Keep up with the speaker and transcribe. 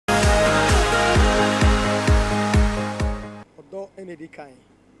medikai.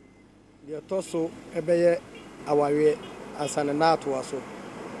 The toso ebeye aware ansana na to aso.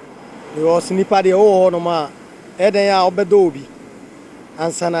 The was nipa de o no ma eden ya obedo obi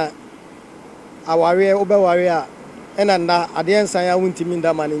ansana aware obeware a ena na ade ensan ya wuntimi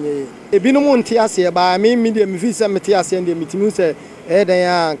ndama ne nye ebinum nte ase ba me de me fi se mete ase de mitimi se eden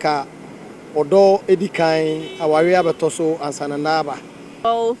ya anka odo edikan aware abetoso ansana na aba.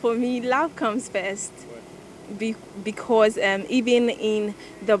 Well, for me, love comes first. Because even in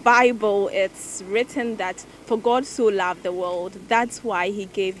the Bible, it's written that for God so loved the world, that's why he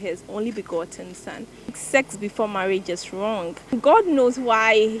gave his only begotten son. Sex before marriage is wrong. God knows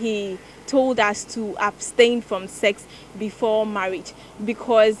why he told us to abstain from sex before marriage,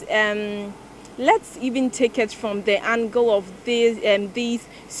 because let's even take it from the angle of these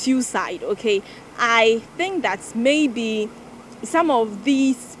suicide. Okay, I think that maybe some of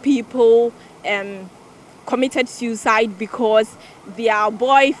these people committed suicide because their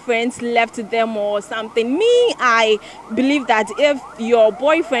boyfriends left them or something. Me, I believe that if your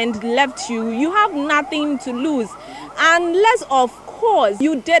boyfriend left you, you have nothing to lose, unless of course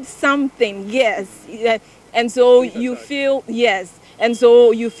you did something, yes, and so you feel, yes, and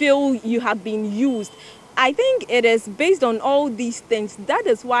so you feel you have been used. I think it is based on all these things. That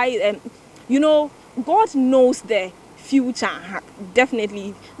is why God knows the future,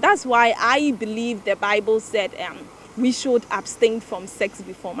 definitely. That's why I believe the Bible said we should abstain from sex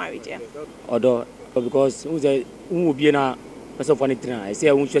before marriage. Yeah. Although, because who be na person funny thing, I say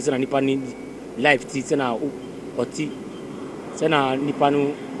who choose na nipa ni life ti say na oti say na nipa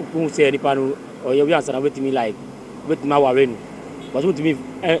no who say nipa no or you answer na wetin me like wetin ma worry no, but who to me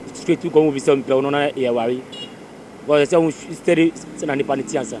straight to go be some people no na e worry, because say who steady say na nipa ni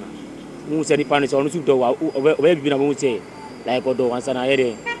ti answer na. Who said nipa so no to do we be na who say like odo answer na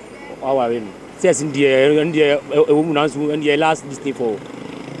here our worry. Says in the woman and the last listing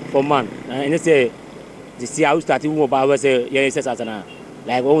for man. And they say the see how starting about say yes as na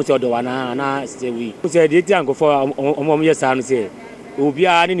like one say do na say we say the thing go for yes say obi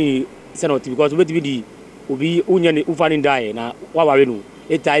a ni say not because we be obi unya ni ufani die na wa ware no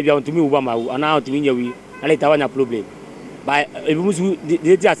e tai bia ontumi uba ma na ontumi nya wi na later wa problem by e bi musu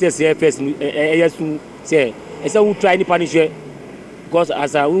the thing say first yesu say e say who try ni punish because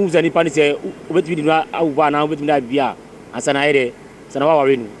as a who's any panic say obetimi di na awuba na obetimi da bia asa na here sana wa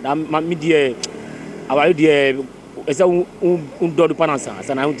ware no na me die aware die esa do panansa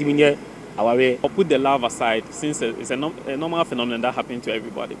asa na untimi nye aware. Or put the love aside, since it's a normal phenomenon that happens to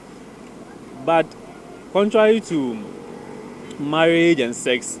everybody. But contrary to marriage and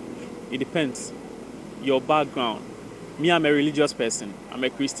sex, it depends your background. Me, I'm a religious person. I'm a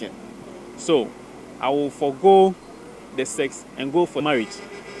Christian, so I will forgo the sex and go for marriage,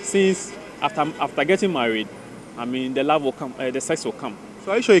 since after getting married, I mean the love will come, the sex will come.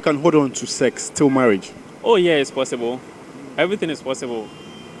 So are you sure you can hold on to sex till marriage? Oh yeah, it's possible. Everything is possible.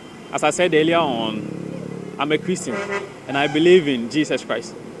 As I said earlier on, I'm a Christian and I believe in Jesus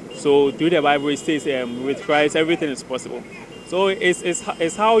Christ. So through the Bible it says with Christ everything is possible. So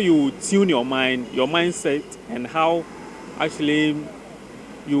it's how you tune your mind, your mindset, and how actually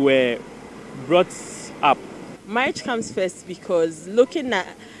you were brought up. Marriage comes first because looking at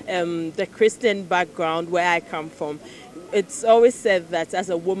the Christian background where I come from, it's always said that as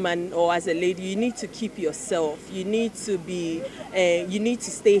a woman or as a lady, you need to keep yourself. You need to be, you need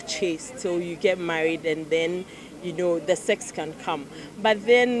to stay chaste till you get married, and then the sex can come. But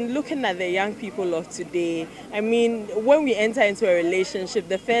then looking at the young people of today, I mean, when we enter into a relationship,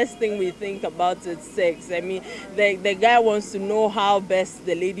 the first thing we think about is sex. I mean, the guy wants to know how best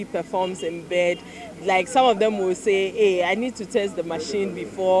the lady performs in bed. Like some of them will say, hey, I need to test the machine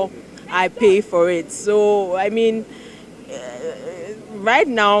before I pay for it. So, I mean, right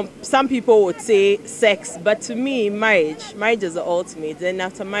now, some people would say sex, but to me, marriage is the ultimate. Then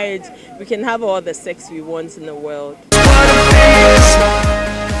after marriage, we can have all the sex we want in the world.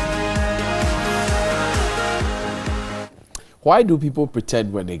 Why do people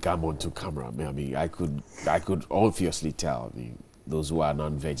pretend when they come onto camera? I mean, I could obviously tell. I mean, those who are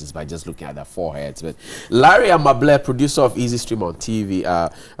non-virgins by just looking at their foreheads. But Larry Amable, producer of Easy Stream on TV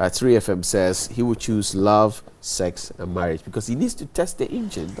at 3FM, says he would choose love, sex, and marriage because he needs to test the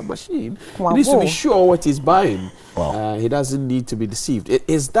engine, the machine. He needs to be sure what he's buying. Wow. He doesn't need to be deceived.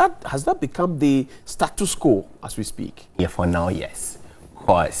 Has that become the status quo as we speak? Yeah, for now, yes.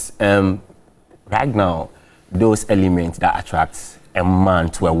 Because right now, those elements that attract a man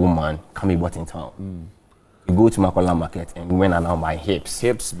to a woman can be brought in town. You go to Makola Market and women are now buying hips.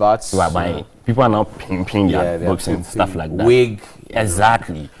 Hips, butts. You are buying. People are now pimping their books and stuff like that. Wig.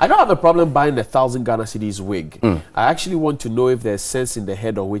 Exactly. I don't have a problem buying 1,000 Ghana cedis wig. I actually want to know if there's sense in the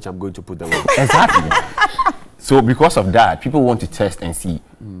head on which I'm going to put them on. Exactly. So because of that, people want to test and see,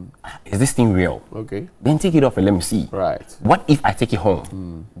 is this thing real? Okay. Then take it off and let me see. Right. What if I take it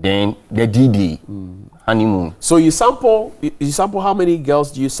home? Then the D-Day, honeymoon. So you sample how many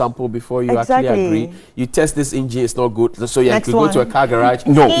girls do you sample before you actually agree? You test this engine, it's not good. So you go to a car garage.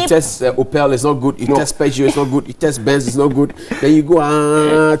 No. You test Opel, it's not good. You test Peugeot, it's not good. You test Benz, it's not good. Then you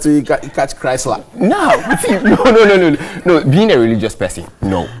go till you catch Chrysler. No. Being a religious person,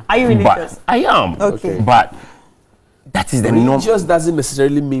 no. Are you religious? But I am. Okay. But that is the norm. Religious doesn't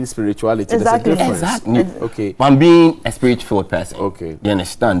necessarily mean spirituality. Exactly. There's a difference. Exactly. Okay. I'm being a spiritual person. Okay. You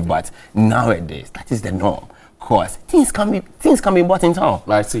understand? But nowadays, that is the norm. Cause things can be bought in town.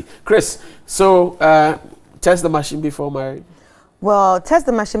 I see. Chris, so test the machine before marriage? Well, test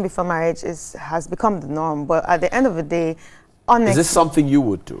the machine before marriage has become the norm. But at the end of the day, Is this something you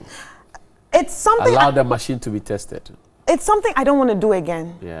would do? It's something. Allow the machine to be tested. It's something I don't want to do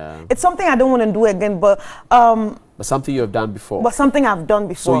again. Yeah. It's something I don't want to do again, but something you have done before. But something I've done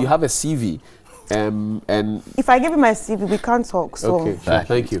before. So you have a CV, and if I give you my CV, we can't talk. So okay, sure,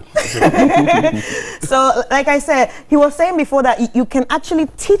 thank you. So, like I said, he was saying before that you can actually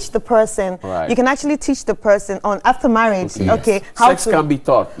teach the person. Right. You can actually teach the person on after marriage. Okay, how sex can be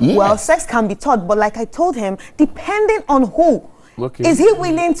taught. Yes. Well, sex can be taught, but like I told him, depending on who. Okay. Is he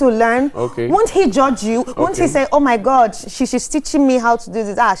willing to learn? Okay. Won't he judge you? Won't he say, oh my God, she's teaching me how to do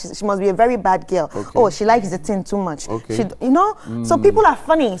this. She must be a very bad girl. Okay. Oh, she likes the thing too much. Okay. So people are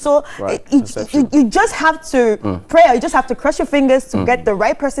funny. So Right. you just have to pray. You just have to cross your fingers to get the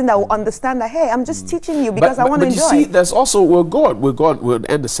right person that will understand that, hey, I'm just teaching you because I want to enjoy. But you see, there's also, we'll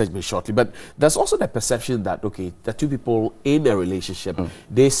end the segment shortly, but there's also the perception that, okay, the two people in a relationship,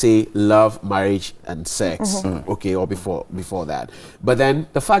 they say love, marriage, and sex, okay, or before that. But then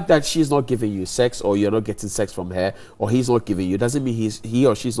the fact that she's not giving you sex, or you're not getting sex from her, or he's not giving you, doesn't mean he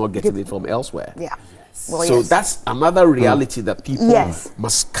or she's not getting it from elsewhere. Yeah. Well, so that's another reality that people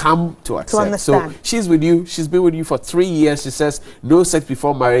must come to accept. So she's with you, she's been with you for 3 years, she says no sex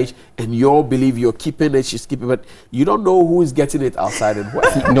before marriage, and you all believe you're keeping it, she's keeping it, but you don't know who is getting it outside and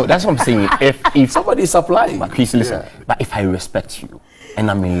where. No, that's what I'm saying. If somebody is supplying. But please listen, but if I respect you, and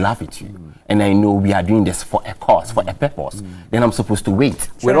I'm in love with you, and I know we are doing this for a cause, for a purpose, then I'm supposed to wait.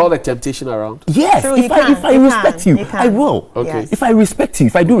 With all the temptation around? Yes, if I respect you, I will. Okay. If I respect you,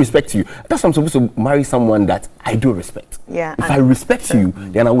 if I do respect you, that's why I'm supposed to marry someone that I do respect. Yeah. If I respect you,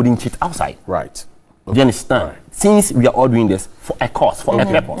 then I wouldn't cheat outside. Right. Do you understand? Right. Since we are all doing this for a cause, for a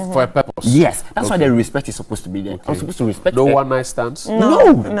purpose. For a purpose. Yes, that's why the respect is supposed to be there. I'm supposed to respect No her. one night stands? No.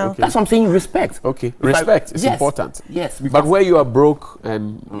 Okay. That's what I'm saying, respect. Okay, respect is important. Yes. But where you are broke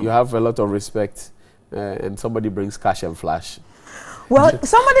and you have a lot of respect and somebody brings cash and flash. Well,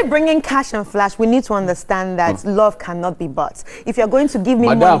 somebody bringing cash and flash, we need to understand that love cannot be bought. If you're going to give me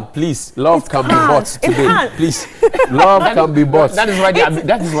Madam, money, please, love can be bought today. can't. Please, love can be bought. That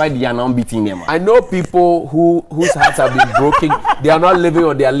is why they are now beating them. I know people whose hearts have been broken. They are not living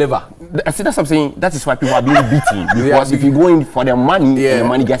on their liver. I see, that's what I'm saying. That is why people are being beaten. Because if you go in for their money, and the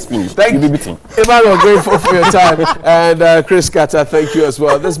money gets finished, you'll be beaten. Emmanuel, grateful for your time. And Chris Carter, thank you as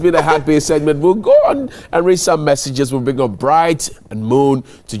well. This has been a happy segment. We'll go on and read some messages. We'll bring on Bright and Moon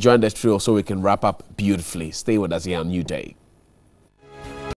to join the trio so we can wrap up beautifully. Stay with us here on New Day.